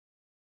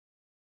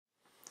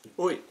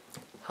Oi,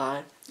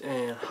 hi,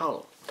 and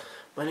hello.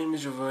 My name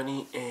is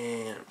Giovanni,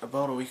 and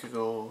about a week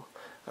ago,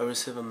 I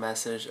received a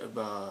message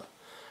about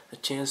a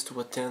chance to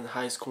attend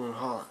high school in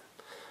Holland,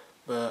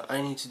 but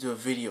I need to do a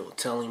video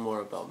telling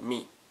more about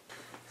me.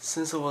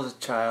 Since I was a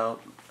child,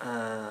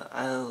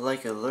 I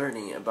like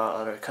learning about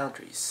other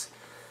countries.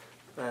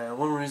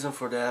 One reason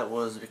for that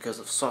was because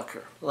of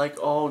soccer. Like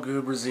all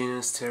good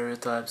Brazilian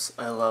stereotypes,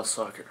 I love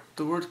soccer.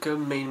 The World Cup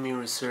made me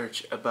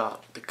research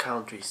about the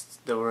countries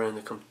that were in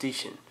the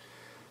competition,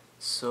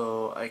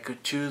 so I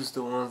could choose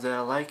the ones that I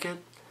like it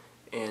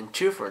and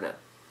cheer for them.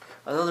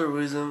 Another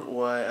reason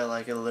why I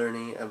like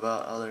learning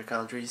about other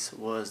countries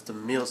was the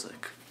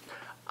music.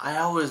 I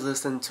always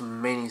listened to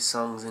many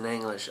songs in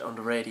English on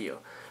the radio,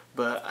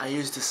 but I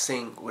used to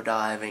sing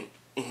without having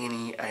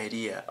any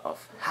idea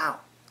of how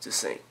to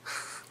sing.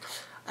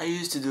 I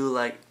used to do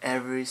like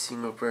every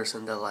single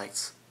person that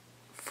likes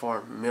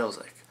foreign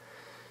music.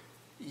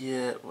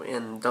 Yeah,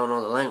 and don't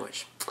know the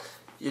language.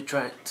 You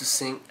try to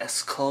sing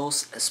as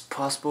close as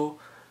possible,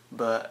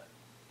 but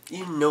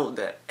you know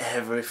that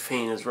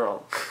everything is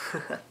wrong.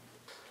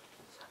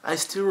 I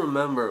still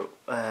remember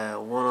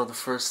one of the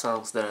first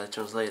songs that I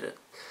translated.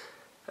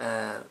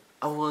 I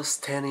was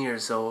 10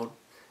 years old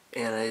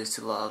and I used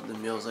to love the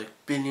music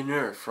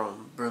Billionaire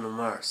from Bruno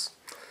Mars.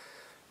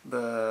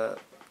 But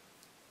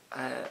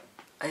I,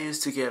 I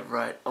used to get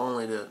right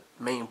only the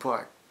main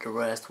part. The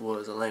rest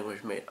was a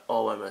language made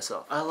all by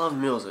myself. I love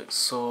music,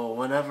 so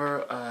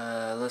whenever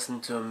I listen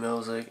to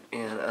music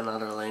in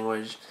another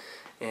language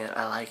and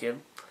I like it,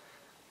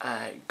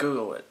 I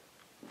Google it.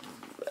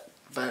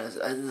 But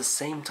at the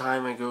same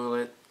time I Google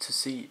it to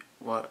see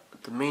what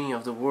the meaning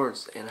of the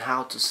words and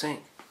how to sing.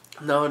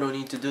 Now I don't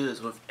need to do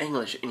this with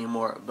English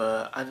anymore,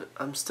 but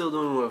I'm still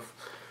doing with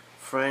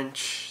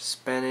French,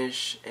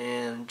 Spanish,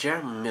 and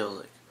German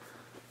music.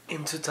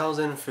 In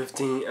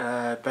 2015,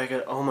 I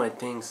packed all my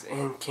things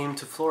and came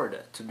to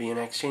Florida to be an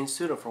exchange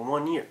student for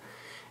 1 year.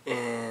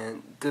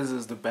 And this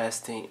is the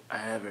best thing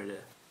I ever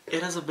did.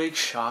 It is a big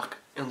shock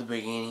in the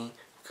beginning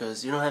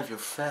because you don't have your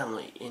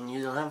family and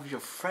you don't have your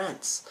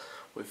friends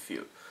with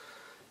you.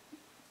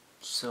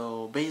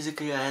 So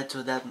basically I had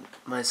to adapt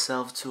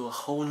myself to a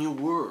whole new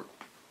world.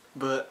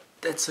 But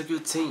that's a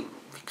good thing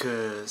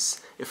because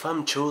if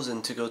I'm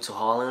chosen to go to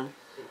Holland,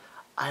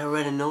 I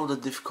already know the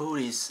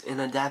difficulties in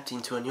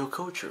adapting to a new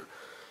culture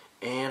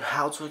and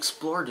how to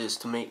explore this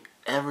to make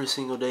every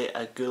single day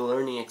a good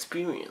learning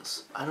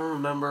experience. I don't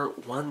remember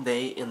one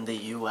day in the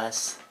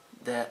US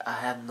that I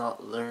have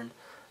not learned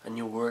a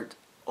new word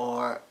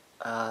or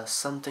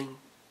something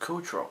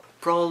cultural.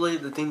 Probably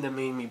the thing that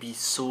made me be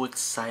so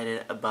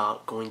excited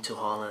about going to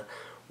Holland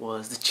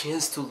was the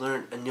chance to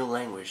learn a new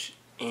language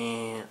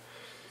and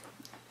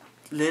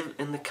live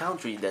in the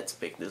country that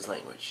speaks this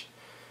language.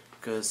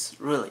 Because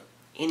really,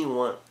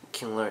 anyone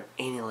can learn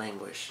any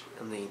language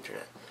on the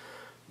internet.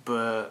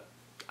 But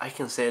I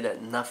can say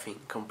that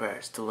nothing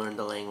compares to learn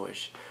the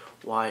language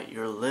while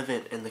you're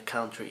living in the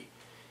country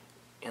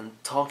and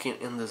talking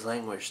in this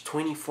language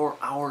 24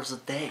 hours a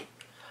day.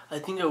 I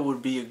think I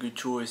would be a good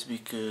choice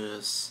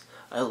because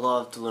I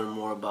love to learn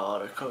more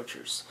about other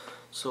cultures.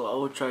 So I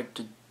would try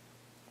to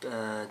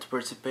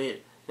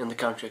participate in the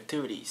country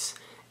activities.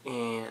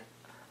 And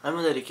I'm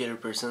a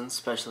dedicated person,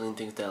 especially in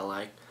things that I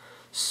like.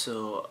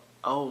 So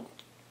I'll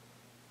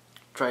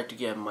try to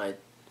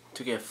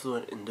get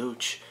fluent in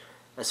Dutch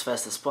as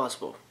fast as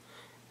possible.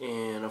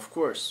 And of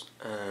course,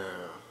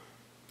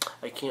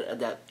 I can't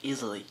adapt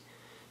easily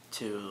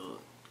to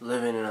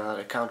living in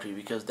another country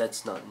because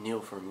that's not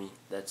new for me.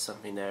 That's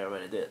something that I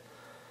already did.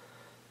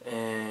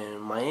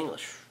 And my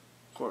English,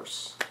 of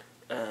course.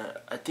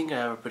 I think I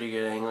have a pretty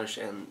good English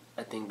and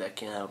I think that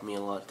can help me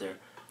a lot there.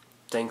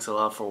 Thanks a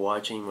lot for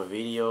watching my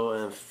video,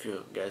 and if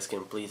you guys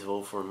can please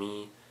vote for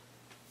me,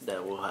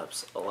 that will help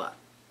a lot.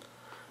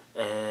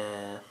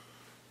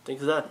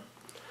 Thanks that.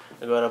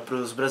 Agora para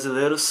os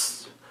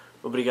brasileiros,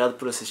 obrigado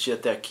por assistir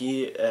até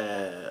aqui.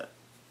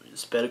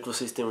 Espero que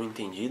vocês tenham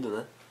entendido,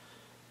 né?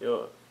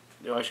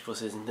 Eu acho que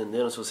vocês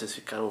entenderam se vocês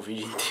ficaram o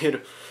vídeo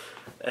inteiro.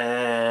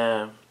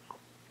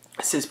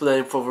 Se vocês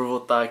puderem, por favor,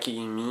 votar aqui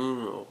em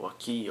mim, ou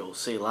aqui, ou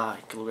sei lá,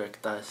 em que lugar que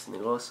tá esse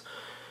negócio.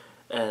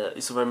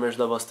 Isso vai me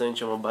ajudar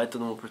bastante, é uma baita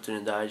de uma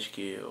oportunidade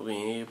que eu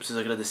ganhei. Eu preciso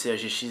agradecer a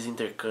GX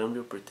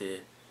Intercâmbio por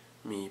ter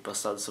me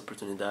passado essa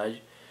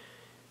oportunidade.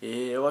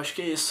 E eu acho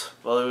que é isso.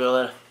 Valeu,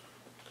 galera.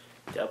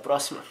 Até a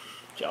próxima.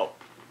 Tchau.